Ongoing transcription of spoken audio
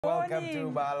Welcome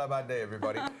to Mahala Monday,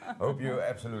 everybody. Hope you're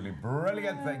absolutely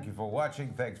brilliant. Thank you for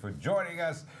watching. Thanks for joining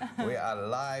us. We are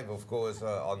live, of course,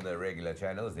 on the regular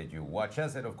channels that you watch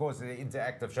us, and of course, the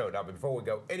interactive show. Now, before we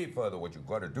go any further, what you've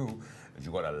got to do is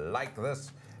you've got to like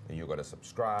this, and you've got to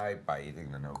subscribe by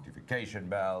hitting the notification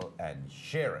bell and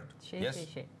share it.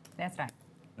 Share. That's right.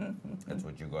 That's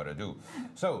what you got to do.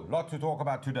 So, lot to talk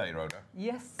about today, Rhoda.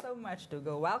 Yes, so much to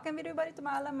go. Welcome everybody to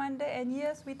Mahala Monday, and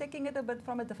yes, we're taking it a bit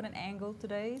from a different angle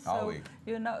today. So,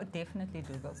 you know, definitely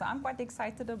Dugald. So I'm quite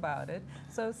excited about it.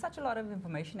 So, such a lot of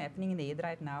information happening in the head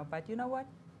right now, but you know what?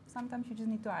 Sometimes you just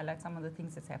need to highlight some of the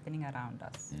things that's happening around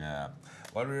us. Yeah.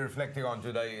 What we're reflecting on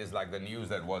today is like the news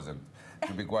that wasn't,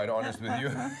 to be quite honest with you.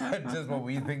 Just what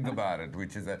we think about it,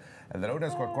 which is and the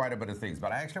Rhoda's got quite a bit of things.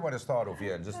 But I actually want to start off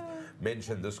here and just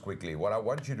mention this quickly. What I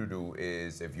want you to do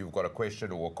is, if you've got a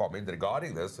question or a comment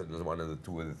regarding this, and this is one of the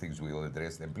two of the things we'll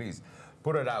address, then please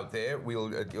put it out there.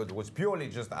 It was purely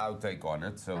just our take on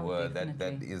it, so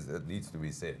it needs to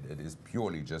be said. It is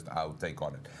purely just our take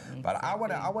on it. Exactly. But I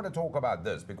want to talk about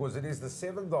this because it is the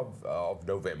 7th of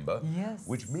November, yes,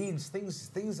 which means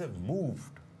things have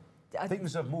moved.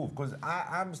 Things have moved because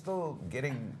I'm still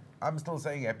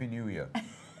saying Happy New Year,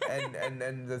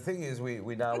 and the thing is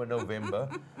we now in November.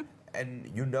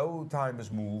 And you know time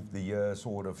has moved, the year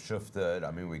sort of shifted.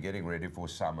 I mean, we're getting ready for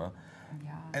summer.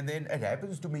 Yeah. And then it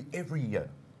happens to me every year,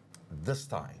 this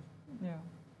time. Yeah.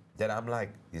 Then I'm like,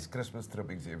 there's Christmas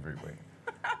trimmings everywhere.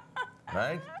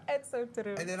 Right? It's so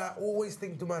true. And then I always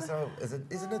think to myself,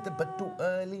 isn't it a bit too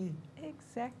early?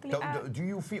 Exactly. Do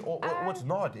you feel, or what's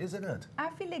not, isn't it?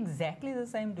 I feel exactly the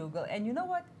same, Dugald. And you know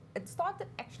what? It started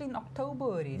actually in October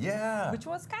already. Yeah. Which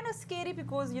was kind of scary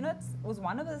because, you know, it was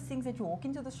one of those things that you walk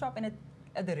into the shop and it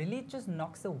really just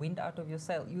knocks the wind out of your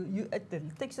sail.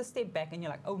 It takes a step back and you're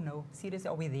like, oh no, seriously,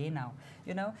 are we there now?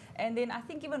 You know? And then I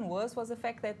think even worse was the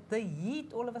fact that the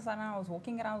heat, all of a sudden I was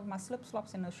walking around with my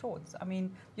slip-slops and the shorts. I mean,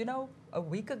 you know, a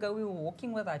week ago we were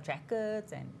walking with our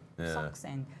jackets and socks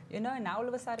and, you know, and now all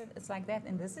of a sudden it's like that.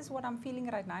 And this is what I'm feeling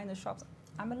right now in the shops.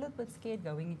 I'm a little bit scared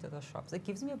going into the shops. It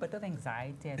gives me a bit of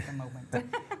anxiety at the moment.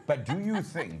 But do you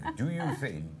think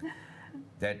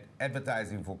that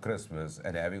advertising for Christmas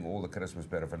and having all the Christmas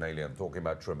paraphernalia, I'm talking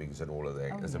about trimmings and all of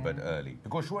that, is a bit early?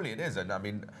 Because surely it isn't. I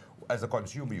mean, as a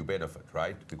consumer, you benefit,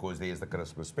 right? Because there's the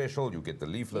Christmas special, you get the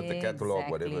leaflet, the catalog,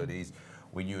 whatever it is,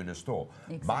 when you're in a store.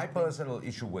 Exactly. My personal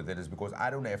issue with it is because I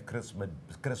don't have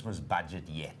Christmas budget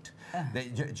yet.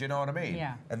 Do you know what I mean?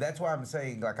 Yeah. And that's why I'm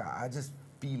saying, like, I just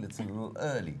feel it's a little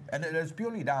early, and it is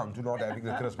purely down to not having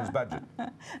the Christmas budget.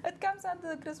 It comes down to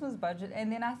the Christmas budget,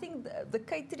 and then I think the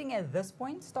catering at this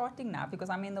point, starting now, because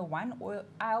I mean the one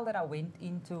aisle that I went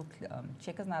into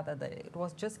Checkers now that it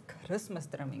was just Christmas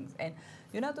trimmings, and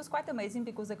you know it was quite amazing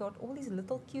because they got all these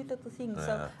little cute little things. Yeah.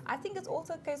 So I think it's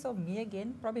also a case of me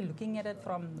again, probably looking at it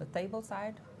from the table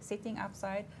side, setting up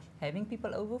side, having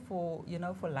people over for, you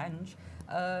know, for lunch.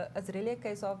 It's really a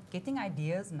case of getting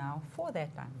ideas now for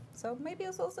that time. So maybe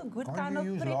it's also a good kind of prepping. Can't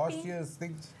you use last year's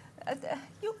things?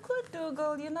 You could,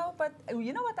 Dugald, you know, but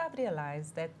you know what I've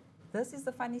realized? That this is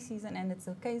the funny season and it's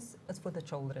for the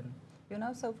children. You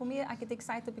know, so for me, I get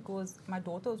excited because my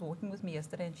daughter was walking with me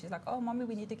yesterday and she's like, oh, Mommy,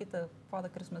 we need to get the Father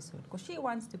Christmas suit. Because she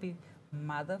wants to be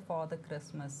Mother Father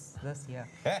Christmas this year.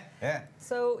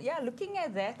 So, yeah, looking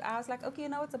at that, I was like, okay, you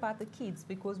know, it's about the kids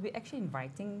because we're actually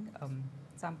inviting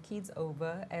some kids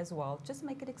over as well. Just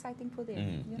make it exciting for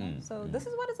them, you know. So this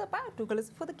is what it's about, Dugald. It's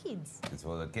for the kids. It's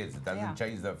for the kids. It doesn't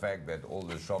change the fact that all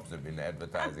the shops have been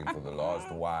advertising for the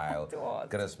last while.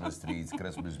 Christmas trees,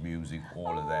 Christmas music,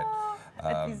 all of that.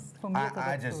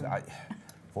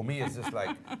 For me, it's just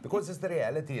like, because it's the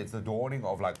reality, it's the dawning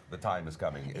of like the time is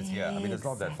coming. It's here. I mean, it's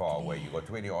not that far away. You've got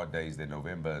 20 odd days, then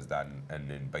November is done, and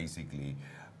then basically,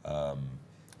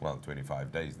 well,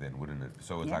 25 days then, wouldn't it?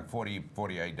 So it's like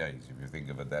 48 days, if you think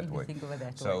of it that way.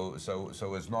 So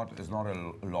it's not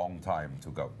a long time to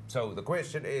go. So the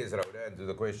question is, Rhoda, and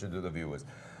the question to the viewers,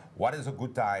 what is a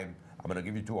good time? I'm going to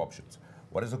give you two options.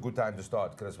 What is a good time to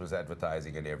start Christmas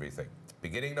advertising and everything?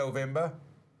 Beginning November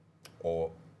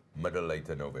or middle,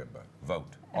 later November?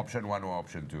 Vote. Option 1 or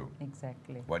option 2?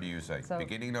 Exactly. What do you say? So,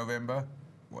 beginning November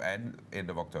and end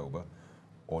of October,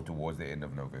 or towards the end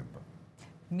of November?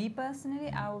 Me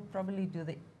personally, I would probably do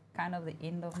the kind of the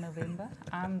end of November.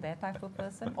 I'm that type of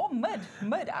person. Or mid.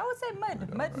 I would say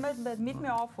mid. Meet me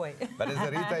halfway. But as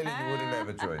a retailer, you wouldn't have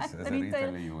a choice. As a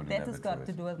retailer, you wouldn't have a choice. That has got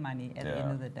to do with money at the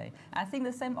end of the day. I think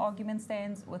the same argument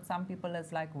stands with some people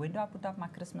as like, when do I put up my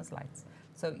Christmas lights?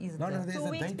 So is it 2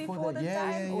 weeks before the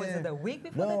time? Or is it a week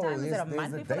before the time? Is it a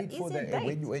month before? Is it a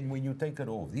date? When you take it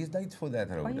off. These dates for that,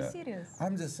 Rhoda. Are you serious?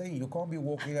 I'm just saying, you can't be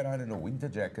walking around in a winter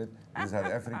jacket in South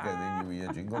Africa and then you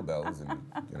hear jingle bells and,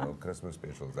 Christmas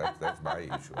specials. That's my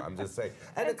issue. I'm just saying.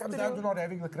 And it comes down to not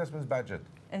having the Christmas budget.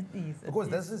 It is.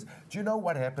 Because do you know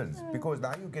what happens? Because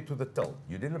now you get to the till.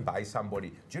 You didn't buy somebody.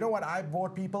 Do you know what I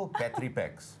bought people? Battery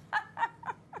packs.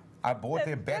 I bought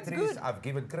their batteries. I've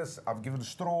given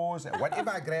straws.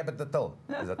 Whatever I grab at the till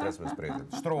is a Christmas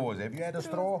present. Straws. Have you had a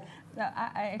straw? No,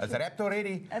 it's wrapped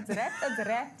already. It's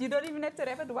wrapped. You don't even have to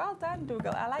wrap it. Well done,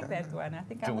 Dugald. I like that one. I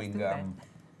think I must do that.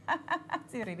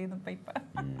 It's already in the paper.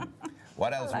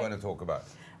 What else do you want to talk about?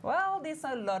 Well, there's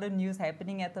a lot of news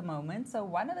happening at the moment. So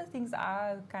one of the things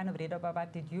I kind of read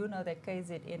about, did you know that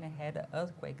KZN had an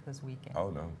earthquake this weekend? Oh,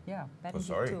 no. Yeah, that is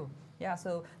it too. Yeah,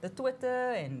 so the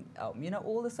Twitter and,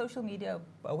 all the social media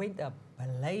went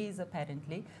ablaze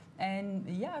apparently. And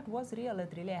yeah, it was real.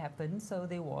 It really happened. So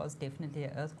there was definitely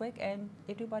an earthquake and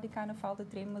everybody kind of felt the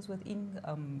tremors within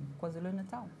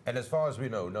KwaZulu-Natal. And as far as we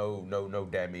know, no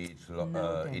damage,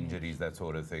 injuries, that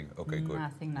sort of thing. Okay, good.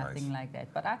 Nothing like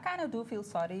that. But I kind of do feel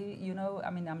sorry.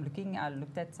 I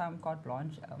looked at some carte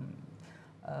blanche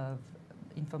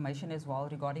information as well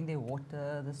regarding their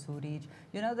water, the sewage.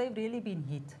 They've really been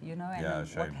hit, and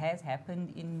what has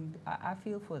happened I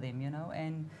feel for them,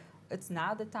 and it's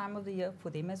now the time of the year for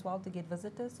them as well to get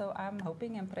visitors. So I'm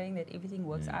hoping and praying that everything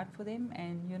works out for them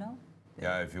and,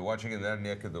 Yeah, if you're watching in that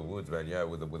neck of the woods, man,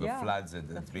 with the floods,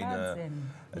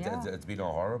 it's been a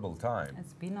horrible time.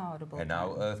 It's been a horrible time. And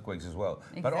now earthquakes as well.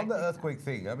 Exactly. But on the earthquake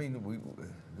thing, I mean,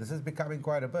 this is becoming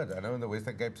quite a bit. I know in the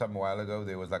Western Cape some while ago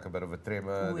there was like a bit of a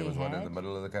tremor. There was one in the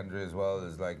middle of the country as well.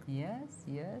 It's like yes,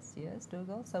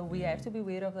 Dugald. So we have to be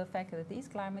aware of the fact that these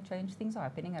climate change things are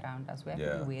happening around us. We have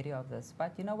to be wary of this.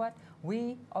 But you know what?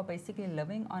 We are basically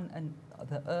living on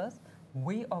the earth.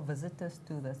 We are visitors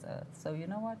to this earth. So you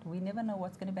know what? We never know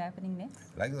what's going to be happening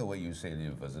next. Like the way you said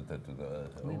you visited to the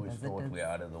earth. I always thought we're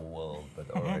out of the world, but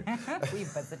all right. We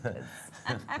visitors.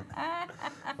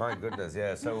 My goodness,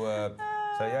 yeah. So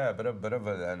yeah, a bit of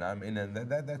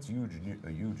and that's huge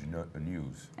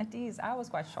news. It is. I was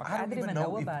quite shocked. I didn't even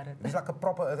know about it. It's like a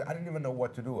proper, I didn't even know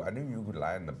what to do. I knew you could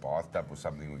lie in the bathtub or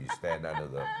something where you stand under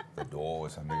the door or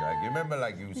something. Like, you remember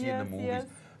like you see in the movies? Yes.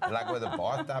 Like with a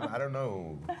bathtub, I don't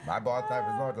know. My bathtub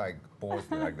is not like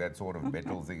porcelain, like that sort of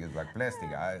metal thing. It's like plastic.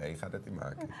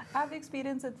 I've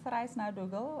experienced it thrice now,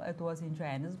 Dugald. It was in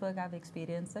Johannesburg. I've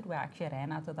experienced it where I actually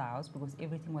ran out of the house because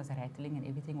everything was rattling and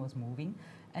everything was moving.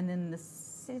 And then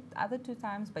the other 2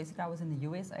 times, basically, I was in the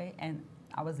USA and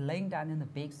I was laying down in the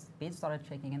bed started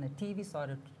shaking and the TV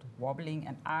started wobbling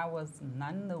and I was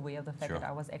none aware of the fact that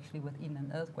I was actually within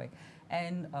an earthquake.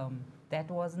 And that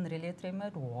wasn't really a tremor,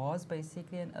 it was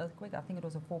basically an earthquake. I think it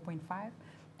was a 4.5.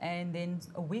 And then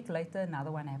a week later,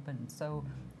 another one happened. So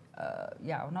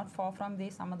not far from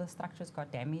there, some of the structures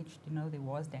got damaged. There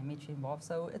was damage involved.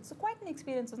 So it's quite an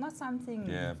experience. It's not something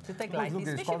to take lightly,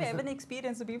 especially if you haven't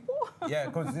experienced it before. Yeah,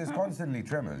 because there's constantly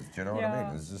tremors. Do you know what I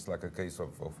mean? It's just like a case of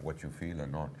what you feel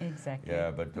and not. Exactly.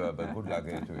 Yeah, but good luck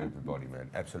there to everybody, man.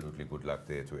 Absolutely good luck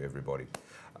there to everybody.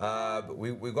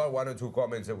 We got 1 or 2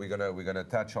 comments that we're gonna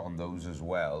touch on those as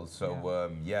well.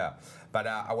 So but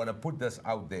I want to put this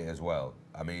out there as well.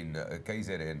 I mean,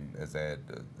 KZN has had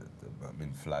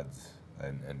floods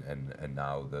and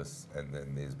now this, and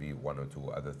then there's been 1 or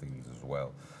 2 other things as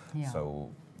well. Yeah.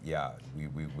 So yeah,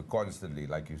 we constantly,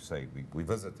 like you say, we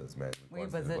visitors, man. We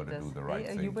visitors. Got to do the right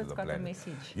thing Hubert's to the got planet. a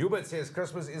message. Hubert says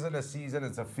Christmas isn't a season,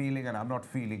 it's a feeling, and I'm not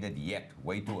feeling it yet.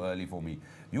 Way too early for me.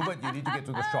 Hubert, you need to get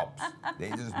to the shops.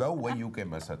 There's no way you can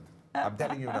miss it. I'm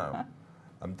telling you now.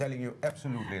 I'm telling you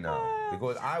absolutely now.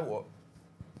 Because I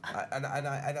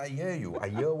hear you. I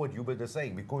hear what Hubert is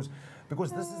saying because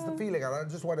this is the feeling, and I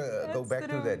just want to go back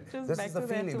to that. This is the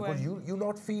feeling because you're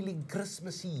not feeling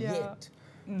Christmassy yet.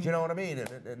 Do you know what I mean?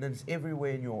 And it's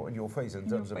everywhere in your face in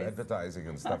terms of advertising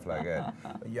and stuff like that.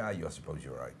 Yeah, I suppose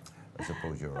you're right. I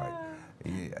suppose you're right.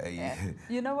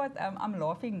 You know what? I'm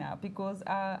laughing now because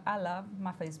I love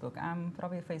my Facebook. I'm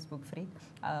probably a Facebook freak.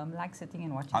 Like sitting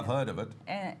and watching. I've heard of it.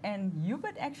 And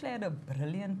Hubert actually had a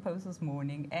brilliant post this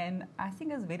morning, and I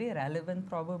think it's very relevant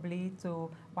probably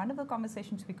to one of the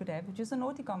conversations we could have, which is a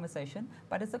naughty conversation,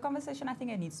 but it's a conversation I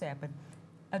think that needs to happen.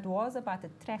 It was about the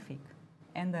traffic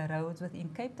and the roads within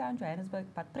Cape Town, Johannesburg,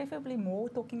 but preferably more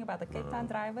talking about the Cape Town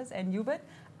drivers. And Hubert,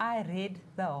 I read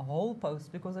the whole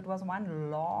post because it was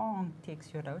one long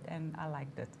text you wrote, and I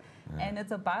liked it. And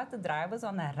it's about the drivers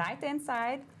on the right-hand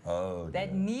side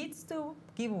that needs to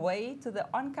give way to the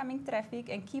oncoming traffic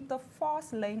and keep the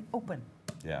fast lane open.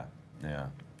 Yeah, yeah,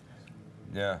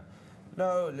 yeah.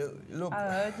 No, look.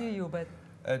 I heard you, Hubert.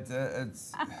 It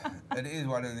is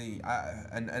one of the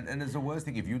and it's the worst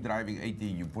thing if you're driving 80,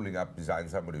 you're pulling up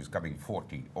behind somebody who's coming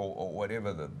 40 or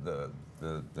whatever the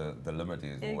limit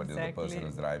is, or whatever the person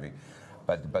is driving.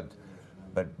 But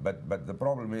the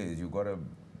problem is you've got to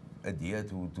adhere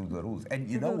to the rules. And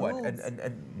you know what?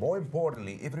 And more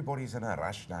importantly, everybody's in a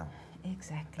rush now.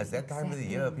 Exactly. It's that time of the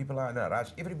year, people are in a rush.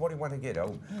 Everybody want to get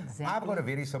home. Exactly. I've got a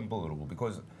very simple rule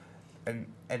because. And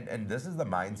this is the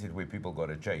mindset where people got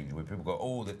to change, where people go,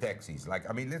 oh, the taxis. Like,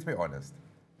 I mean, let's be honest.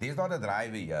 There's not a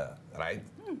driver here, right,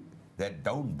 that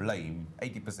don't blame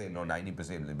 80% or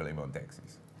 90% they blame on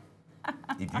taxis.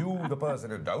 If you, the person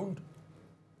who don't,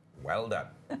 well done.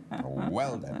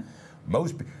 Well done.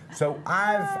 So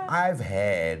I've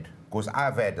had, because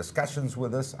I've had discussions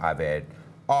with this, I've had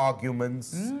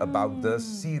arguments about this,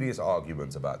 serious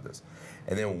arguments about this.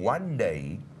 And then one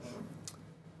day,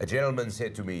 a gentleman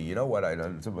said to me, you know what I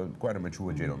do? It's quite a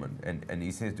mature gentleman. And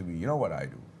he says to me, you know what I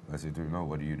do? I said to him, no,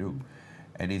 what do you do?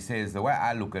 And he says, the way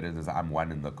I look at it is I'm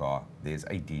one in the car. There's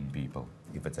 18 people.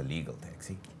 If it's a legal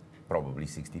taxi, probably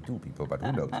 62 people, but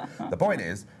who knows? The point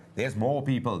is, there's more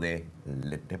people there.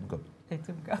 Let them go. Let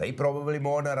them go. They probably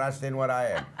more in a rush than what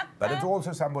I am. But it's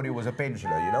also somebody who was a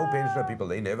pensioner. You know, pensioner people,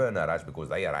 they never in a rush because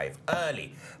they arrive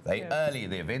early. They early.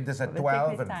 The event is at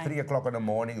 12 and 3 o'clock in the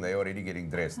morning. They're already getting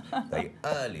dressed. They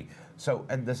early. So,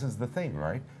 and this is the thing,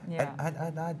 right? Yeah.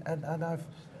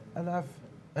 And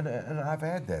I've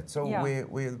had that. So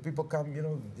where people come, you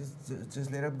know,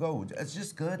 just let them go. It's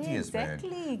just courteous,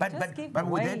 man. But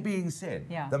with that being said,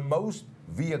 the most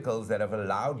vehicles that have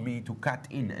allowed me to cut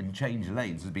in and change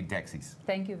lanes has been taxis.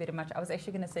 Thank you very much. I was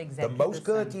actually going to say exactly the most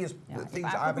courteous things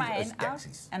I've been is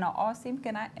taxis. And I asked him,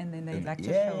 can I? And then they like to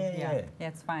show. Yeah,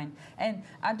 it's fine. And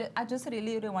I just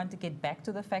really want to get back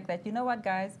to the fact that, you know what,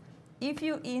 guys? If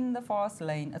you're in the fast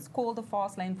lane, it's called the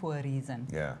fast lane for a reason.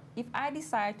 Yeah. If I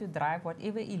decide to drive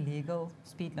whatever illegal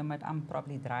speed limit I'm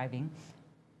probably driving,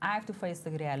 I have to face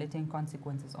the reality and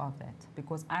consequences of that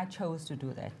because I chose to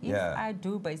do that. If I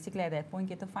do basically at that point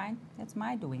get a fine, that's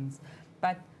my doings.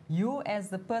 But you as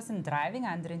the person driving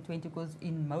 120, because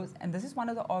in most, and this is one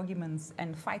of the arguments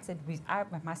and fights that I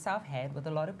myself had with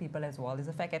a lot of people as well, is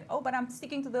the fact that, oh, but I'm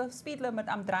sticking to the speed limit.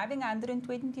 I'm driving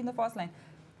 120 in the fast lane.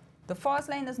 The fast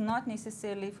lane is not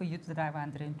necessarily for you to drive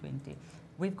 120.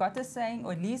 We've got a saying,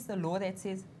 or at least the law that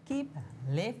says, keep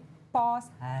left, pass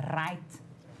right.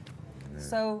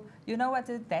 So, you know what,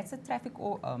 that's a traffic,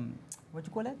 what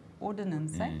you call it,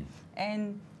 ordinance.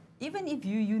 And even if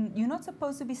you're not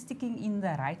supposed to be sticking in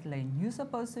the right lane, you're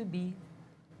supposed to be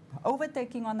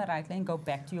overtaking on the right lane, go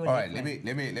back to your left lane.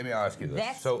 Let me ask you this.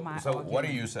 That's so argument. What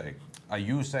are you saying? Are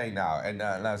you saying now, and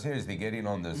now seriously, get in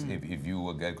on this if you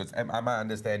will get, because am I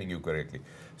understanding you correctly?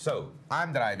 So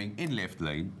I'm driving in left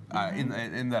lane,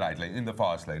 in the right lane, in the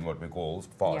fast lane, what we call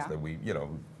fast lane,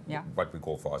 what we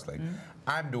call fast lane.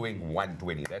 I'm doing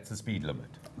 120, that's the speed limit,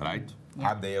 right?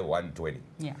 I'm there 120.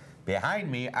 Yeah. Behind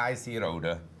me, I see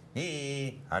Rhoda,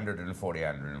 140,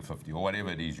 150, or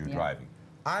whatever it is you're driving.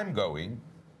 I'm going,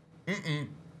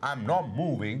 I'm not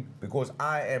moving because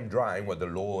I am driving what the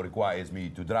law requires me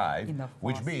to drive,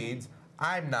 which means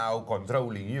I'm now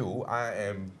controlling you. I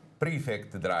am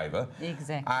prefect driver.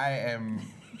 Exactly. I am,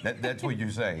 that's what you're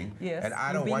saying. Yes. And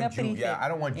I don't want you, I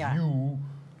don't want you,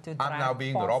 I'm now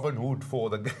being Robin Hood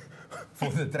for the for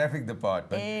the traffic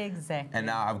department. Exactly. And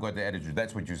now I've got the attitude.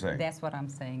 That's what you're saying. That's what I'm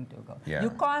saying, Dugald. Yeah.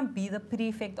 You can't be the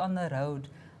prefect on the road.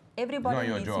 Everybody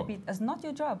needs to be. It's not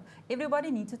your job. Everybody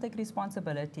needs to take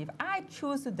responsibility. If I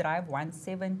choose to drive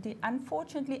 170,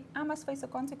 unfortunately, I must face the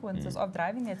consequences of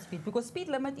driving that speed because speed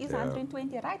limit is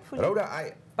 120, rightfully.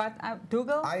 Rhoda,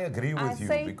 Dugald, I agree with you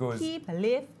say because keep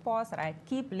left, pass right.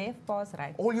 Keep left, pass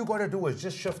right. All you got to do is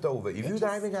just shift over. If you're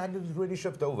driving 120,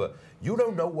 shift over. You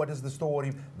don't know what is the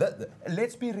story.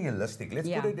 Let's be realistic. Let's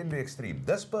put it in the extreme.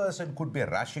 This person could be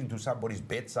rushing to somebody's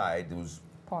bedside who's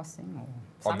passing or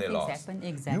something's happened.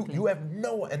 Exactly. You have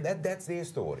no, and that's their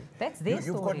story. That's their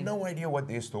story. You've got no idea what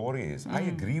their story is. I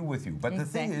agree with you. But the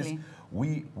thing is,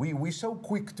 we're so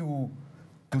quick to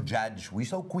judge. We're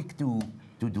so quick to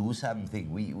do something.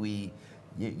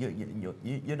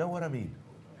 You know what I mean?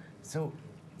 So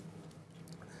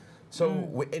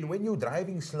and when you're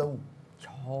driving slow,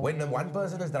 When the one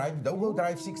person is driving, don't go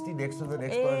drive 60 next to the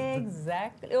next person.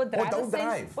 Exactly. Or don't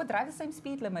drive. Or drive the same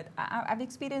speed limit. I've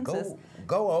experienced this.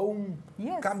 Go home.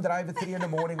 Yes. Come drive at 3 in the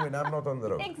morning when I'm not on the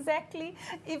road. Exactly.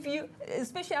 If you,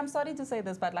 especially, I'm sorry to say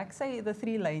this, but like say the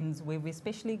 3 lanes where we're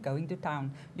especially going to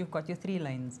town, you've got your 3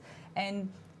 lanes. And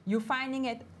you're finding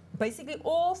it, basically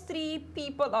all 3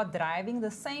 people are driving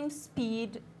the same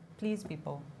speed. Please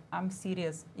people, I'm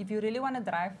serious. If you really want to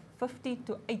drive 50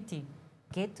 to 80,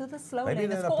 get to the slow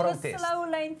lane. It's called a slow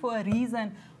lane for a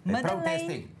reason. Middle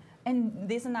lane. And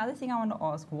there's another thing I want to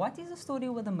ask. What is the story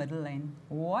with the middle lane?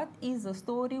 What is the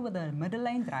story with the middle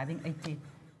lane driving 80?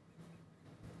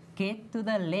 Get to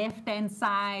the left-hand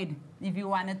side. If you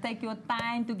want to take your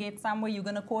time to get somewhere, you're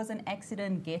going to cause an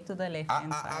accident, get to the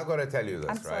left-hand side. I got to tell you this,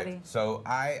 I'm right? sorry. So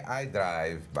I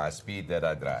drive my speed that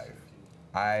I drive.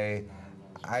 I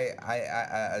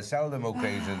seldom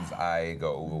occasions I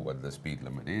go over what the speed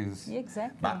limit is.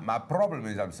 Exactly. My problem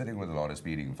is I'm sitting with a lot of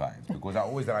speeding fines because I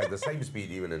always drive the same speed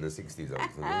even in the 60 zone.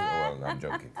 So well, I'm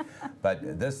joking,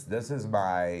 but this is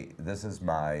my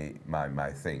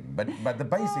thing. But the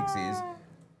basics is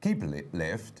keep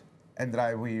left and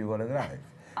drive where you want to drive.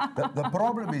 The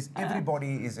problem is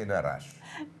everybody is in a rush.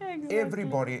 Exactly.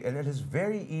 Everybody, and it is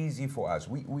very easy for us.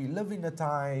 We live in a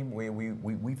time where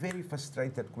we're very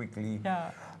frustrated quickly.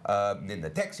 Yeah. Then the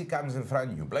taxi comes in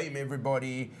front, you blame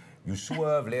everybody, you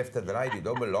swerve left and right, you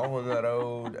don't belong on the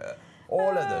road.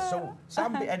 All of this. So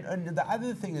and the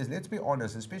other thing is, let's be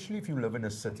honest, especially if you live in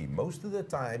a city, most of the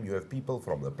time you have people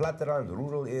from the Platteland, the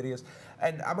rural areas,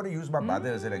 and I'm going to use my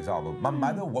mother as an example. My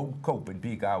mother won't cope in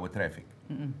peak hour traffic.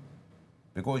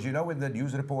 Because you know when the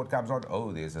news report comes on,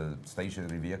 oh, there's a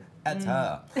stationary vehicle, it's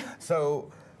her. So,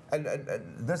 and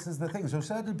this is the thing. So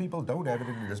certain people don't have it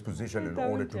in this position in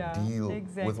order to deal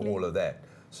with all of that.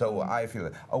 So I feel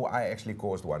that, oh, I actually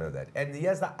caused one of that. And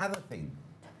here's the other thing.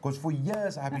 Because for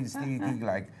years I've been thinking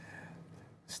like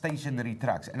stationary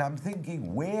trucks. And I'm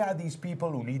thinking, where are these people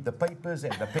who need the papers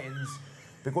and the pens?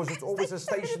 Because it's always a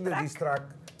stationary truck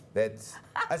that's,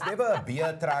 it's never a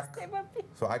beer truck.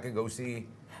 So I can go see.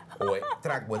 Or a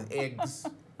truck with eggs.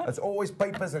 It's always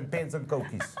papers and pens and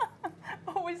cookies.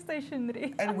 Always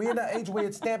stationary. And we're in an age where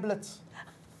it's tablets.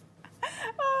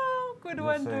 Oh, good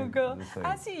one, Dugald.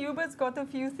 I see Hubert's got a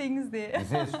few things there. He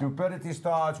says, stupidity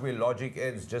starts where logic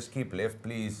ends. Just keep left,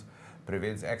 please.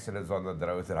 Prevents accidents on the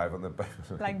road. Drive on the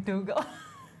pavement. Like Dugald.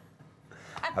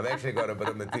 I've actually got a bit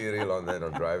of material on that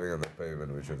on driving on the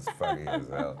pavement, which is funny as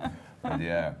hell. But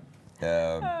yeah.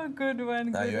 Oh, good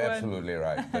one, no, you're absolutely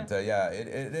right. But yeah,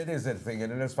 it is a thing,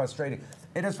 and it is frustrating.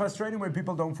 It is frustrating when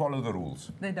people don't follow the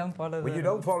rules. They don't follow the rules. When you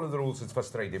don't follow the rules, it's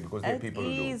frustrating because there are people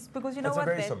who do. It is, because you know what? what?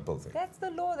 It's a very simple thing. That's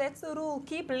the law, that's the rule.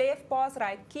 Keep left, pass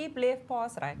right. Keep left,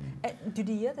 pass right. Did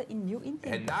you hear the new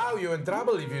intake? And now you're in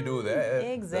trouble if you do that.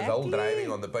 Exactly. There's whole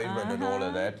driving on the pavement and all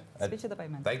of that. Especially the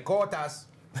pavement. They caught us.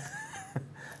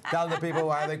 Tell the people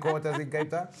why they caught us in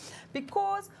Cape Town.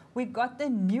 Because we got the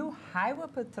new highway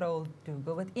patrol to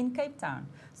go within Cape Town.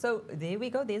 So there we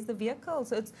go, there's the vehicle.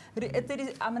 So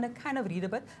I'm going to kind of read a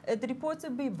bit. It reports to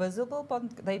be visible,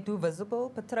 they do visible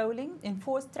patrolling,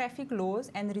 enforce traffic laws,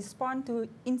 and respond to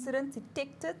incidents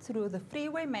detected through the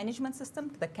freeway management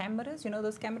system, the cameras, you know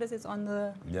those cameras that's on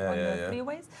the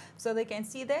freeways. So they can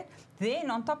see that.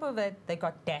 Then on top of it, they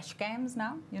got dash cams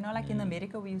now, you know, like in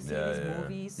America where you see these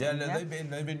movies. Yeah, no, they've been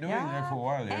doing that for a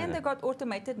while. Yeah. And they got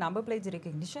automated number plates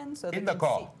recognition. So in the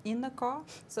car. In the car.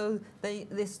 So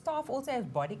the staff also has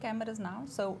body cameras now.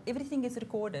 So everything is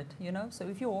recorded, you know. So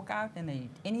if you walk out and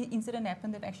any incident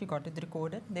happened, they've actually got it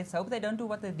recorded. Let's hope they don't do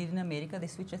what they did in America. They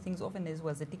switch things off and there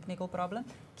was a technical problem.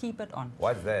 Keep it on.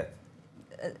 What's that?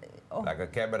 Like a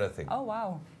camera thing. Oh,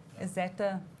 wow. Is that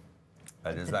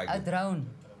like a drone?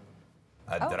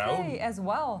 A drone? Okay, as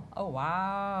well. Oh,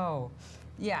 wow.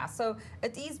 Yeah, so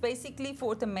it is basically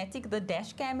for automatic. The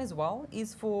dash cam as well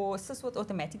is for assist with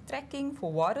automatic tracking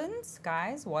for warrants.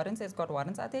 Guys, warrants has got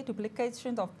warrants out there,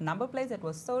 duplication of number plates that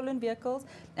were stolen vehicles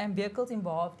and vehicles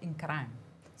involved in crime.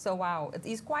 So wow, it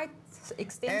is quite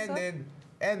extensive.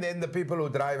 And then the people who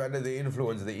drive under the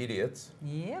influence, the idiots.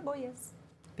 Yeah, boy, yes.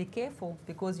 Be careful,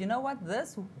 because you know what?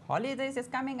 This holidays is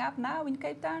coming up now in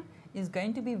Cape Town is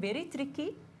going to be very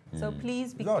tricky. So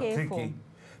please be careful. Tricky.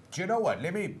 Do you know what?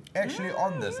 Let me actually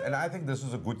on this, and I think this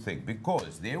is a good thing,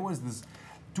 because there was this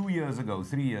 2 years ago,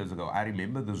 3 years ago, I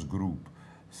remember this group,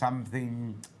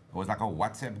 something, it was like a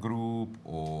WhatsApp group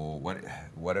or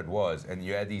what it was, and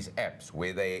you had these apps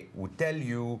where they would tell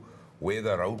you where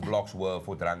the roadblocks were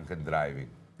for drunken driving.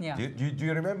 Yeah. Do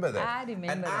you remember that? I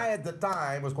remember And I, at the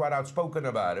time, was quite outspoken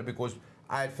about it because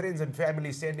I had friends and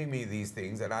family sending me these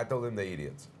things, and I told them they're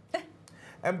idiots.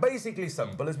 And basically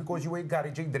simple is because you were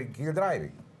encouraging drinking and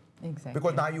driving. Exactly.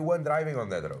 Because now you weren't driving on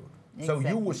that road. So you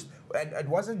Exactly. was, and it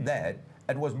wasn't that.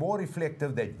 It was more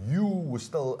reflective that you were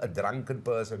still a drunken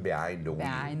person behind the wheel.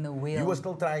 Behind the wheel. You were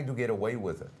still trying to get away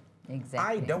with it. Exactly.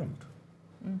 I don't.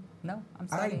 No, I'm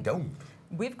sorry. I don't.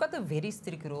 We've got a very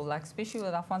strict rule, like especially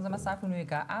with Alfonso and myself when we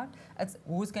go out. It's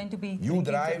who's going to be You drinking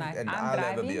drive tonight. and I'm I'll have a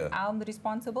driving. beer. I'm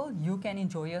responsible. You can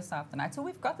enjoy yourself tonight. So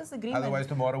we've got this agreement. Otherwise,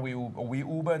 tomorrow we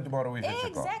Uber and tomorrow we fetch a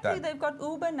car. Exactly. Done. They've got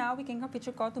Uber now. We can go fetch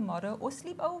a car tomorrow or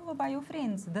sleep over by your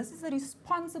friends. This is a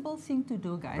responsible thing to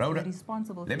do, guys. Rhoda, a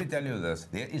responsible let me thing. tell you this.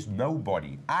 There is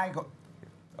nobody.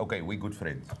 Okay, we're good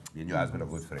friends. Me and your husband are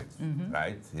good friends,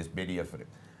 right? There's many a friend.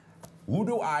 Who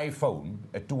do I phone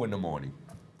at 2 in the morning?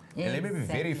 And let me be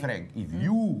very frank. If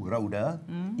you, Rhoda,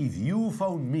 if you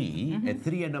phone me at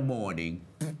 3 in the morning,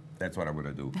 that's what I'm going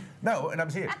to do. No, and I'm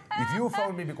serious. If you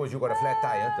phone me because you got a flat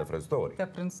tire, different story.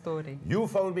 Different story. You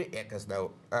phone me, ek is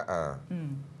nou,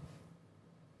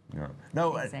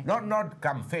 No, Exactly. not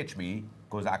come fetch me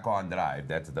because I can't drive.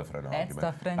 That's a different argument.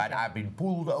 different, But yeah. I've been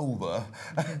pulled over.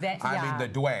 That- I'm yeah. in the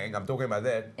dwang. I'm talking about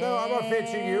that. No, I'm not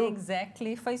fetching you.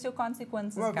 Exactly. Face your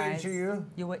consequences, I'm not guys. fetching you.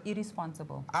 You were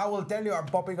irresponsible. I will tell you I'm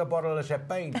popping a bottle of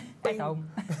champagne. At home.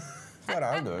 That's what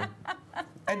I'm doing.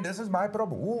 And this is my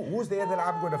problem. Who's there that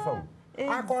I'm going to phone?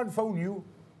 I can't phone you.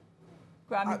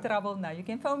 I'm in trouble now. You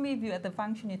can phone me if you're at the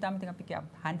function. You tell me to come pick you up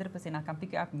 100%. I can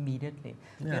pick you up immediately.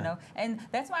 Yeah. You know, and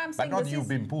that's why I'm But saying not this you is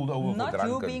being pulled over for not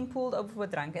drunken. you being pulled over for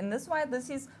drunk. And that's why this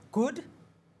is good.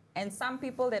 And some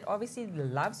people that obviously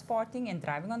love sporting and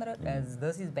driving on the road, as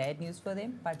this is bad news for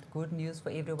them, but good news for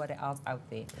everybody else out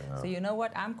there. So you know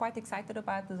what? I'm quite excited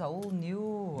about this whole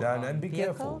new Yeah, and be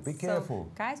careful. vehicles. Be So,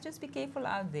 careful. guys, just be careful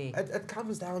out there. It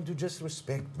comes down to just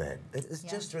respect, man. It's Yeah.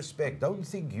 just respect. Don't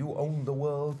think you own the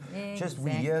world. Just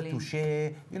we're here to Exactly.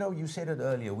 share. You know, you said it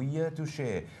earlier. We're here to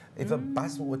share. If a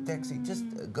bus or a taxi, just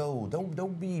go.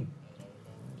 Don't be.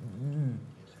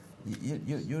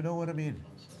 You know what I mean.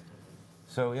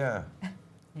 So yeah.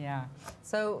 Yeah.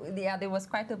 So yeah, there was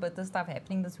quite a bit of stuff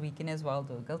happening this weekend as well,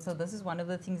 Dugald. So this is one of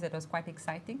the things that was quite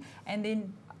exciting. And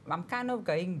then I'm kind of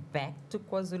going back to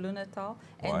KwaZulu-Natal.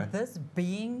 Why? And this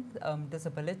being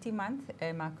Disability Month,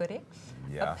 am I correct?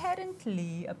 Yeah.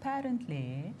 Apparently,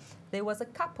 there was a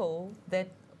couple that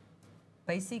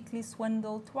basically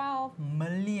swindled 12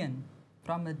 million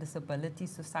from a disability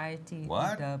society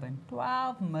What? in Durban.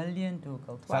 12 million,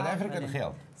 Dugald. South African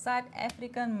geld. South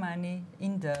African money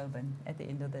in Durban at the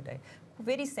end of the day.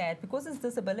 Very sad because it's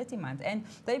Disability Month and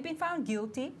they've been found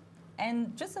guilty.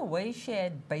 And just the way she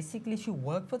had basically, she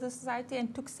worked for the society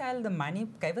and took the money,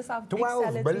 gave herself big 12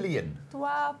 salary. million.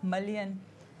 12 million.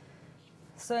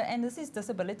 So, and this is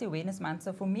Disability Awareness Month.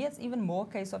 So for me, it's even more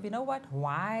a case of, you know what,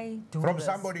 why do From this?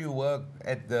 somebody who worked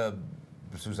at the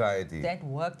society. That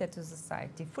worked at the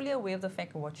society, fully aware of the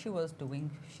fact of what she was doing.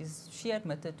 She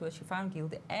admitted to it, she found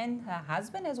guilty, and her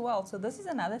husband as well. So this is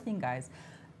another thing, guys.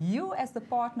 You as the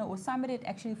partner or somebody that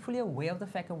actually fully aware of the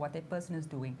fact of what that person is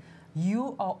doing,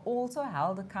 you are also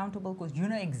held accountable because you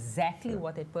know exactly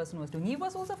what that person was doing. He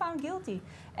was also found guilty.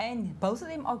 And both of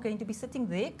them are going to be sitting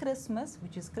their Christmas,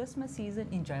 which is Christmas season,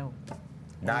 in jail.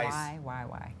 Nice.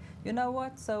 Why? You know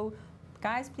what? So,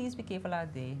 guys, please be careful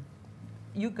out there.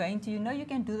 You're going to, you know, you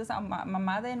can do this. My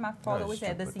mother and my father always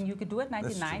had this stupid. thing. You could do it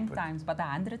 99 stupid. times, but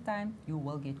 100 times you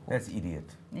will get caught. That's idiot.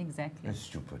 Exactly. That's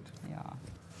stupid. Yeah.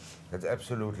 That's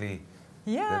absolutely.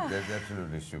 Yeah. That's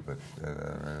absolutely stupid.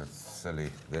 That's silly.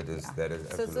 That is Yeah. that is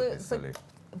absolutely silly.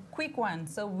 Quick one.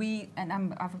 So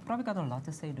I've probably got a lot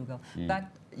to say, Dougal.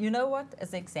 But you know what?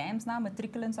 As exams now,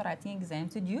 matriculants are writing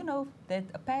exams. Did you know that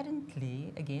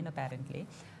apparently,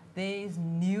 there is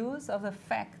news of the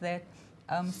fact that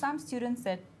some students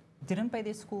that didn't pay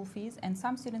their school fees and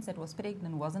some students that was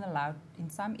pregnant wasn't allowed, in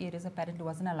some areas apparently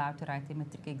wasn't allowed to write their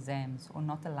matric exams or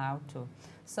not allowed to.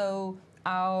 So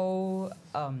our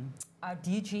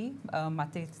DG,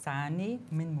 Matrizani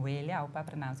Minwele, I hope I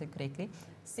pronounce it correctly,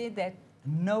 said that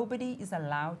nobody is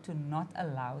allowed to not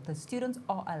allow. The students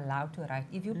are allowed to write.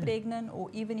 If you're pregnant or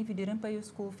even if you didn't pay your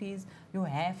school fees, you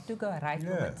have to go write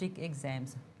your matric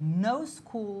exams. No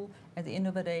school at the end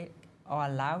of the day are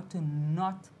allowed to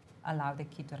not allow the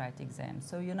kid to write exams.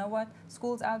 So you know what?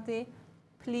 Schools out there,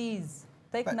 please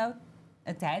take note.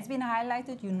 It has been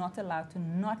highlighted, you're not allowed to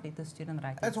not let the student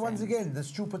write That's exams. once again, the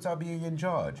stupids are being in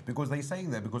charge because they're saying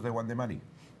that because they want their money.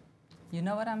 You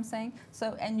know what I'm saying?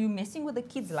 So, and you're messing with the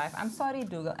kid's life. I'm sorry,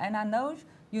 Dougal. And I know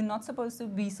you're not supposed to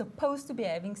be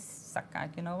having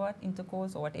you know what,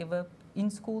 intercourse or whatever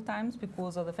in school times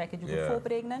because of the fact that you could fall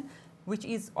pregnant, which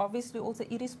is obviously also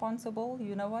irresponsible.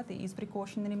 You know what? There is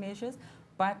precautionary measures.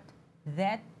 But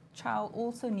that child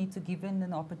also need to give her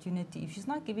an opportunity. If she's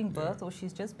not giving birth or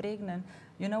she's just pregnant,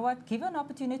 you know what? Give her an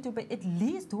opportunity, but at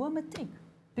least do a matric.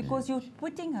 Because you're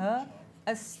putting her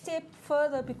a step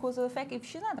further because of the fact if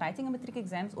she's not writing a matric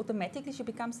exams, automatically she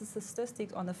becomes a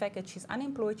statistic on the fact that she's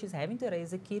unemployed, she's having to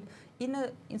raise a kid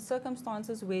in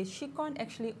circumstances where she can't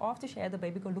actually, after she had the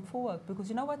baby, go look for work. Because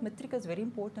you know what? Matric is very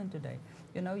important today.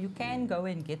 You know, you can go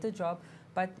and get a job,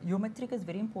 but your matric is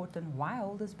very important. Why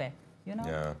hold us back? You know?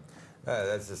 Yeah.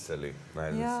 That's just silly.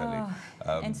 That is silly.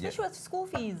 And especially with school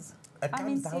fees. It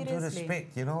comes down to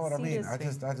respect, you know what I mean? I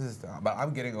just, but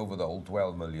I'm getting over the whole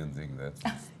 12 million thing. That's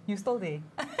You're still there.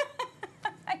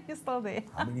 You're still there.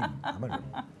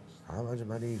 how much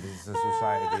money does the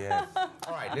society have?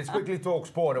 All right, let's quickly talk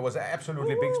sport. It was an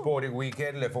absolutely big sporting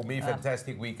weekend. For me,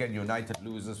 fantastic weekend. United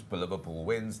loses, Liverpool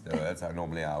wins. That's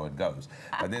normally how it goes.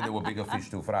 And then there were bigger fish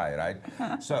to fry, right?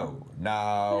 So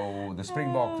now the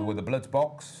Springbok with the Blitz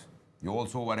box. You all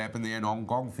saw what happened there in Hong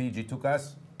Kong. Fiji took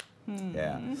us.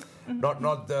 Yeah,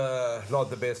 not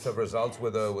the best of results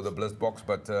with the Blitz box,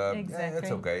 but yeah,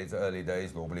 it's okay. It's early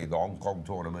days. Normally, the Hong Kong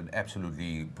tournament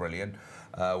absolutely brilliant.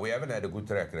 We haven't had a good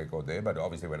track record there, but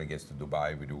obviously when it gets to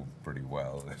Dubai, we do pretty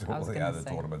well at all the other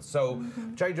tournaments. So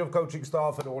change of coaching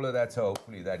staff and all of that. So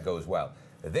hopefully that goes well.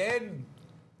 Then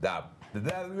the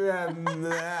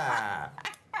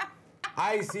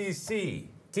ICC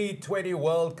T20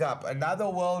 World Cup, another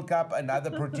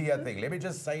Protea thing. Let me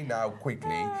just say now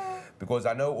quickly, because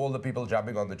I know all the people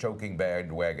jumping on the choking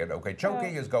bandwagon. Okay,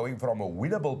 choking is going from a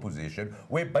winnable position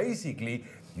where basically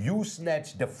you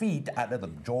snatch defeat out of the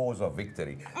jaws of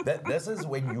victory. This is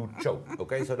when you choke.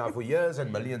 Okay, so now for years and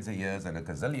millions of years and a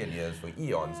gazillion years, for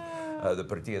eons, the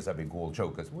Proteas have been called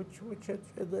chokers, which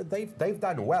they've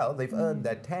done well. They've earned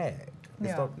that tag.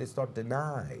 Let's not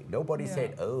deny. Nobody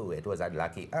said, oh, it was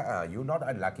unlucky. You're not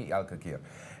unlucky, Alkakir.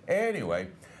 Anyway,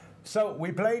 so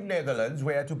we played Netherlands.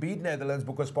 We had to beat Netherlands,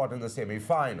 book a spot in the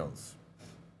semi-finals.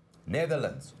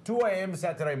 Netherlands, 2 a.m.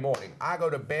 Saturday morning. I go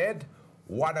to bed,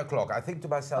 1 o'clock. I think to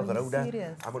myself,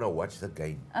 Rhoda, I'm going to watch the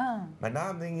game. But now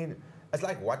I'm thinking, it's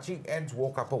like watching ants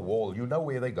walk up a wall. You know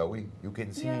where they're going. You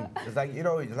can see. It's like, you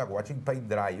know, it's like watching paint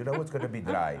dry. You know it's going to be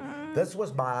dry. This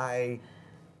was I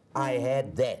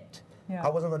had that. I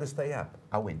wasn't going to stay up.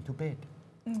 I went to bed.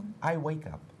 I wake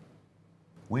up.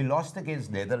 We lost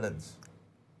against Netherlands.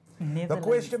 The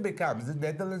question becomes, does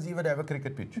Netherlands even have a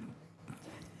cricket pitch?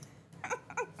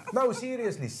 No,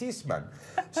 seriously, sis, man.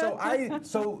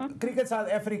 So Cricket South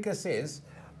Africa says,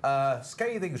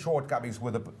 scathing shortcomings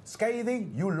with the...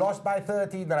 Scathing, you lost by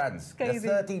 13 runs. The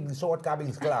 13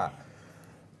 shortcomings, klar.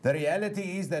 The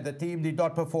reality is that the team did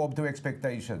not perform to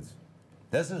expectations.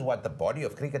 This is what the body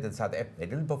of cricket in South Africa, they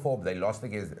didn't perform, they lost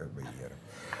against...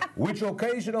 Which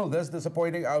occasional, this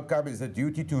disappointing outcome is the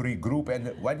duty to regroup.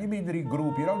 And what do you mean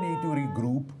regroup? You don't need to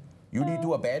regroup. You need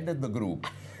to abandon the group.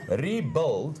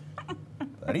 Rebuild.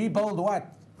 Rebuild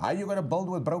what? How are you going to build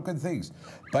with broken things?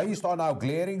 Based on our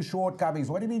glaring shortcomings.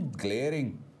 What do you mean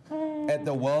glaring at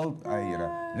the world?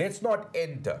 Let's not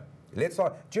enter. Let's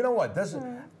not... Do you know what?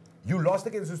 You lost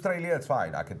against Australia, it's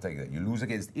fine. I can take that. You lose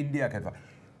against India, I can...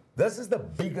 This is the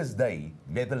biggest day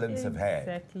Netherlands have had.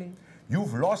 Exactly.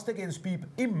 You've lost against people.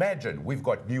 Imagine, we've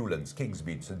got Newlands,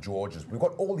 Kingsmead, St. George's. We've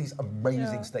got all these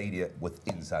amazing stadia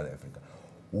within South Africa.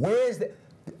 Where's the...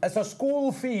 It's a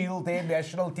school field their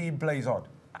national team plays on.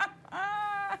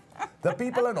 The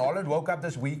people in Holland woke up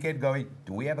this weekend going,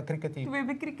 do we have a cricket team? Do we have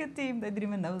a cricket team? They didn't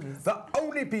even know this. The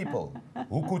only people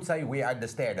who could say we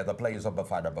understand are the players of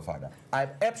Bafana. I'm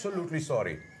absolutely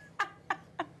sorry.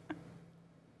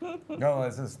 No,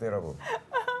 this is terrible.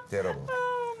 Terrible.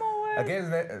 Oh, my word.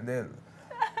 Against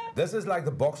this is like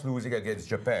the Boks losing against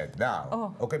Japan.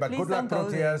 Now, okay, but good luck,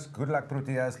 Proteas. Good luck,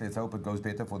 Proteas. Let's hope it goes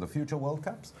better for the future World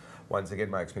Cups. Once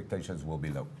again, my expectations will be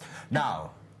low.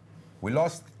 Now, we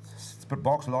lost.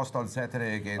 Boks lost on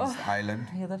Saturday against Ireland.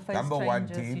 The number one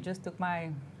team. You just took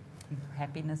my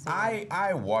happiness away.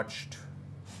 I watched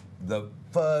the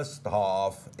first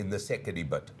half in the second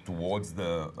bit towards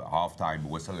the halftime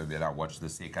whistle, and then I watched the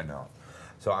second half.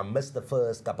 So I missed the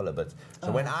first couple of bits.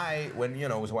 So when I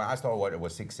started, it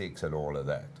was 6-6 and all of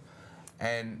that,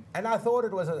 and I thought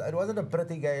it wasn't a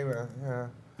pretty game.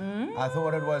 I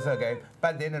thought it was a game,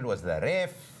 but then it was the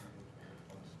ref.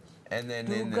 And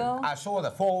then I saw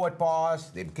the forward pass,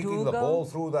 them kicking the ball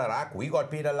through the rack. We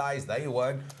got penalized, they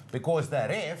weren't, because the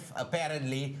ref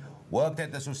apparently worked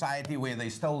at the society where they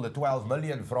stole the 12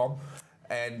 million from.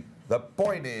 And the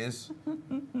point is...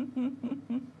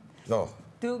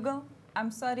 Dugald,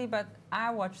 I'm sorry, but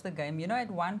I watched the game. You know,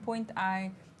 at one point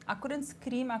I couldn't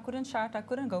scream, I couldn't shout, I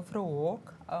couldn't go for a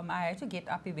walk. I had to get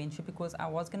up eventually because I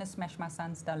was going to smash my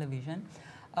son's television.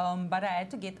 But I had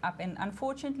to get up, and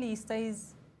unfortunately, he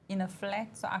stays in a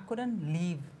flat, so I couldn't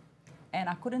leave. And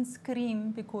I couldn't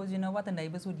scream because, you know what, the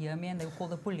neighbors would hear me and they would call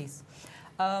the police.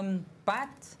 But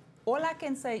all I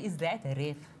can say is that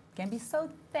ref can be so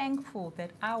thankful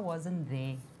that I wasn't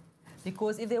there.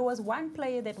 Because if there was one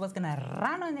player that was going to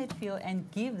run on that field and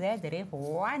give that ref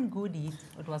one good hit,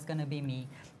 it was going to be me.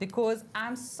 Because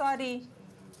I'm sorry.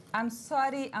 I'm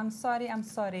sorry.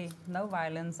 No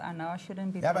violence. I know I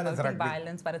shouldn't be promoting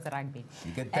violence, but it's rugby.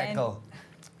 You can tackle.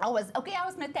 I was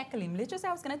going to tackle him. Let's just say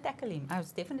I was going to tackle him. I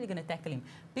was definitely going to tackcle him.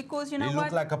 Because, you know what? He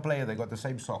looked like a player. They got the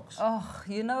same socks. Oh,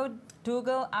 you know,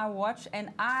 Dugald, I watched and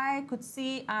I could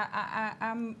see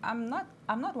I'm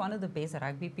not one of the best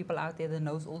rugby people out there that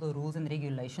knows all the rules and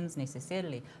regulations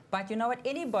necessarily. But you know what?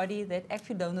 Anybody that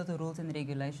actually don't know the rules and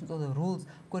regulations or the rules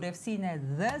could have seen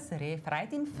that this ref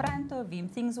right in front of him,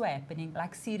 things were happening.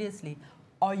 Like, seriously,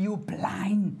 are you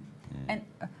blind? And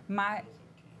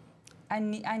I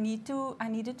needed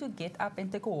to get up and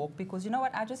take a walk because, you know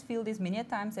what, I just feel there's many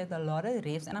times that a lot of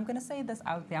refs, and I'm going to say this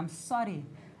out there, I'm sorry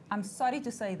to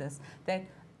say this, that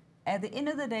at the end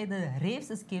of the day, the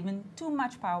refs is given too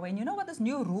much power. And you know what, this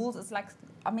new rules, it's like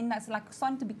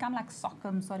starting to become like soccer.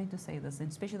 I'm sorry to say this,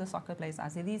 and especially the soccer players. I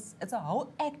say this, it's a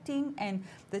whole acting, and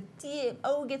the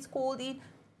TMO gets called in.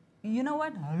 You know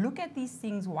what? Look at these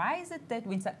things. Why is it that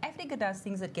when South Africa does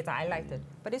things, it gets highlighted?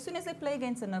 But as soon as they play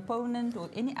against an opponent or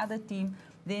any other team,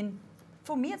 then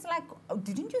for me, it's like, oh,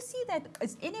 didn't you see that?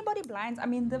 Is anybody blind? I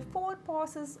mean, the forward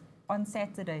passes on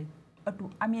Saturday,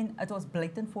 it was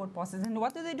blatant forward passes. And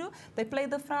what do? They play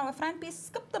the front piece,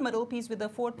 skip the middle piece with the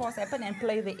forward pass happen, and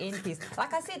play the end piece.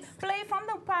 Like I said, play from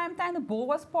the prime time the ball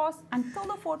was passed until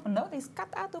the forward. No, they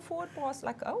cut out the forward pass.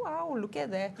 Like, oh, wow, look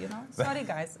at that, you know. Sorry,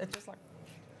 guys. It's just like...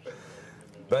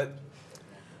 But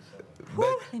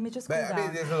let me just go down. I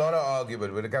mean, there's a lot of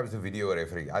argument when it comes to video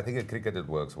refereeing. I think in cricket it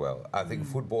works well. I think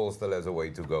football still has a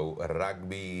way to go.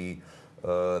 Rugby,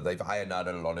 they've ironed out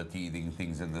a lot of teething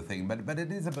things in the thing. But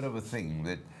it is a bit of a thing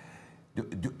that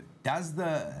does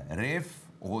the ref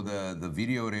or the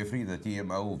video referee, the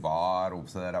TMO, VAR, or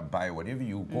third umpire, whatever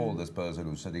you call this person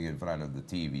who's sitting in front of the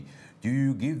TV, do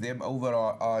you give them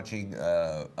overarching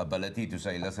ability to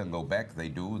say, listen, go back? They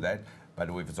do that. But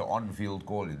if it's an on-field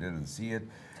call, you didn't see it.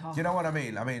 Do you know what I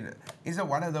mean? I mean, is it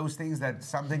one of those things that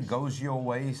something goes your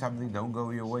way, something don't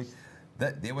go your way?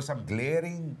 There were some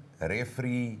glaring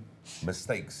referee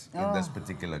mistakes in this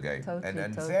particular game.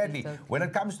 And sadly, when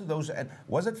it comes to those, and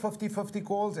was it 50-50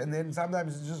 calls? And then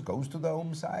sometimes it just goes to the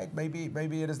home side. Maybe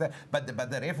it is that. But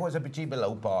the ref was a bitchy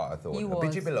below par, I thought. He a was.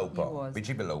 bitchy below par.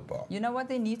 Bitchy below par. You know what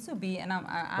they need to be, and not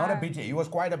a bitchy. He was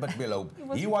quite a bit below.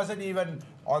 He wasn't even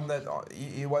on the.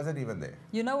 He wasn't even there.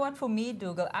 You know what? For me,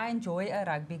 Dugald, I enjoy a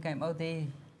rugby game.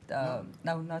 Oh,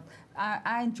 no, not.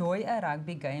 I enjoy a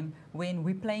rugby game when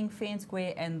we're playing fair and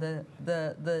square and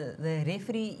the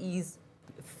referee is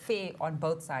fair on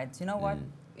both sides. You know what?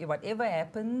 Whatever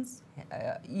happens,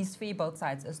 he's fair both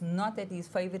sides. It's not that he's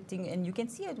favoriting, and you can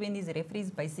see it when these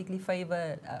referees basically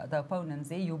favor the opponents.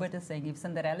 Hubert is saying, if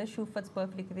Cinderella's shoe fits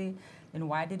perfectly, then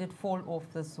why did it fall off?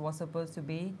 This was supposed to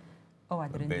be... Oh, I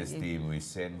didn't. The best team we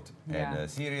sent, and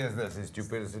seriousness and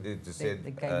stupidity to send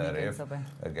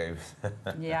a game.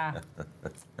 Yeah,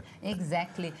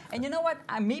 exactly. And you know what?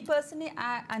 Me personally,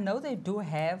 I know they do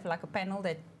have like a panel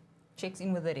that checks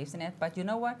in with the refs and that, but you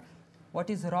know what? What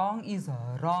is wrong is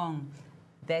wrong.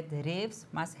 That the refs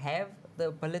must have the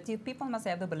ability, people must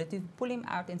have the ability to pull him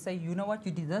out and say, you know what?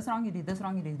 You did this wrong, you did this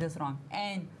wrong, you did this wrong.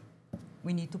 And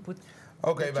we need to put...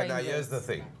 Okay, but now here's the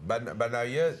thing. But now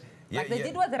here's... Like they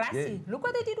did with Rassie. Look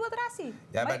what they did with Rassie.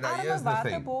 Yeah, but now here's the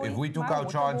thing. If we took our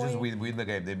charges, we'd win the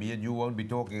game. Then me and you won't be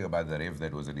talking about the ref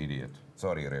that was an idiot.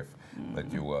 Sorry, ref, that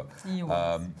you were.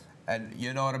 And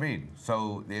you know what I mean?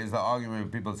 So there's the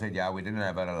argument. People said, yeah, we didn't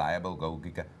have a reliable goal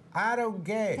kicker. I don't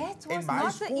care. In my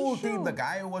school team, the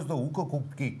guy who was the hooker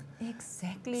could kick.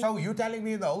 Exactly. So you telling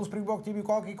me in the whole Springbok team you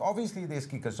can't kick? Obviously there's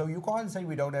kickers. So you can't say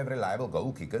we don't have reliable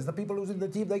goal kickers. The people who's in the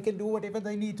team, they can do whatever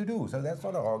they need to do. So that's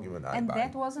not an argument. And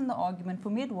that wasn't the argument. For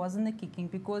me, it wasn't the kicking,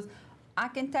 because I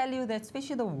can tell you that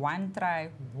especially the one try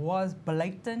was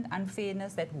blatant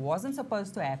unfairness that wasn't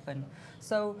supposed to happen.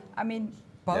 So, I mean...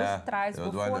 Both tries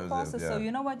were forward passes. So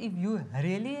you know what? If you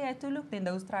really had to look, then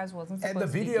those tries wasn't supposed to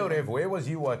be. And the video ref, where was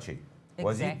he watching?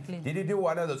 Exactly. Did he do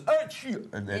one of those?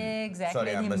 And then, exactly.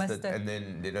 Sorry, and I missed it. And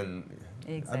then didn't.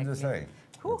 Exactly. I'm just saying.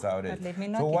 That's how it is. Let me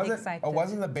not get excited. It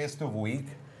wasn't the best of week.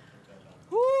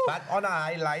 But on a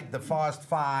highlight, the Fast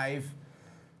Five,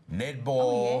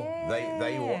 netball,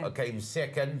 they came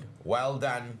second. Well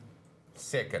done.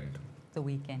 Second. The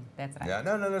weekend. That's right. Yeah,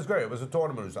 that's great. It was a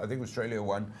tournament. I think Australia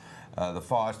won. The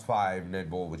Fast Five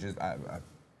netball, which is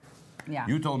Yeah.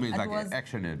 You told me it's It like was an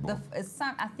action netball.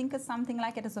 I think it's something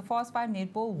like it. It's a Fast 5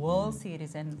 Netball World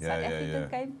Series, and Yeah, South yeah, Africa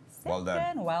yeah. came Well done.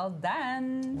 second. Well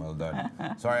done. Well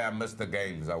done. Sorry, I missed the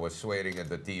games. I was swearing at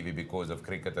the TV because of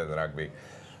cricket and rugby.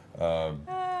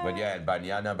 But yeah, and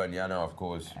Banyana, of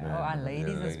course. Oh, our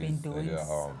ladies has been doing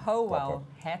so well.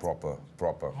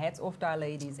 Proper. Hats off to our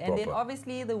ladies. And then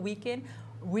obviously the weekend,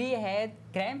 we had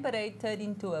Grand Parade turned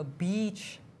into a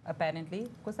beach, apparently,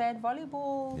 because they had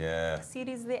volleyball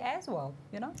series there as well,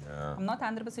 you know? Yeah. I'm not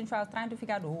 100% sure. I was trying to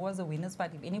figure out who was the winners,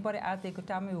 but if anybody out there could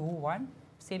tell me who won,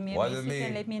 send me a message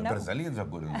and let me The know. Brazilians are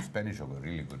good and the Spanish are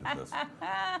really good at this.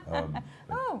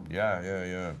 Oh.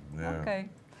 Yeah. Okay.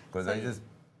 Because So they just,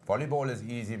 volleyball is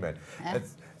easy, man.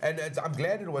 I'm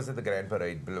glad it was at the Grand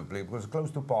Parade because it's close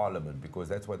to Parliament, because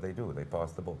that's what they do. They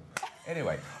pass the ball.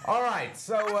 Anyway, all right.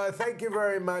 So thank you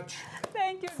very much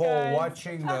Thank you, for guys.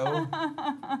 watching, though.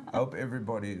 Hope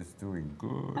everybody is doing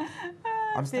good.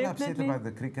 I'm still upset Definitely. about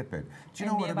the cricket bit. Do you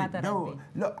And know me what I about mean? the No, rugby.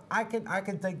 look, I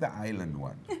can take the Ireland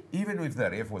one. Even if the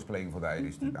ref was playing for the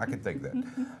Irish team, I can take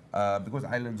that. Because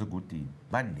Ireland's a good team.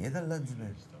 But Netherlands,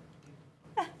 man.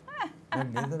 The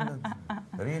Netherlands.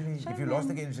 Really? If you lost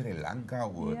against Sri Lanka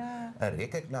or a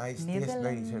recognized test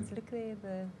Netherlands, nation. look there,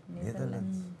 the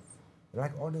Netherlands.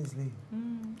 Like, honestly.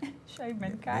 Shame,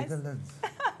 man, guys. Netherlands.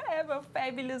 Have a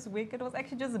fabulous week. It was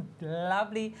actually just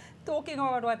lovely talking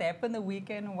about what happened the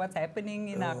weekend, what's happening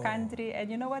in our country, and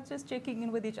you know what, just checking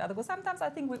in with each other. Because sometimes I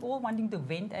think we're all wanting to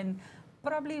vent and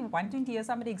probably wanting to hear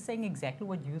somebody saying exactly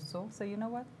what you saw. So you know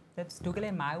what, that's Dugald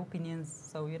and my opinions.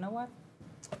 So you know what,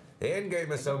 The end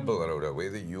game is simple, Rhoda.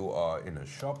 Whether you are in a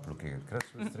shop looking at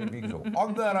Christmas trees or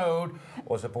on the road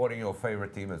or supporting your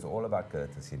favorite team, it's all about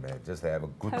courtesy, man. Just have a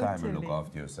good time and look Totally.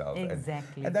 after yourself.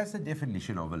 Exactly. And that's the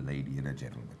definition of a lady and a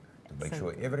gentleman. To make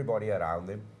sure everybody around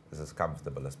them is as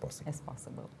comfortable as possible. as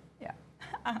possible. Yeah.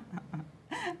 Have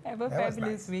a That was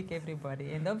fabulous nice. week,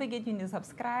 everybody. And don't forget you need to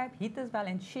subscribe, hit this bell,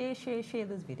 and share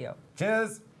this video.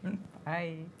 Cheers!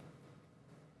 Bye.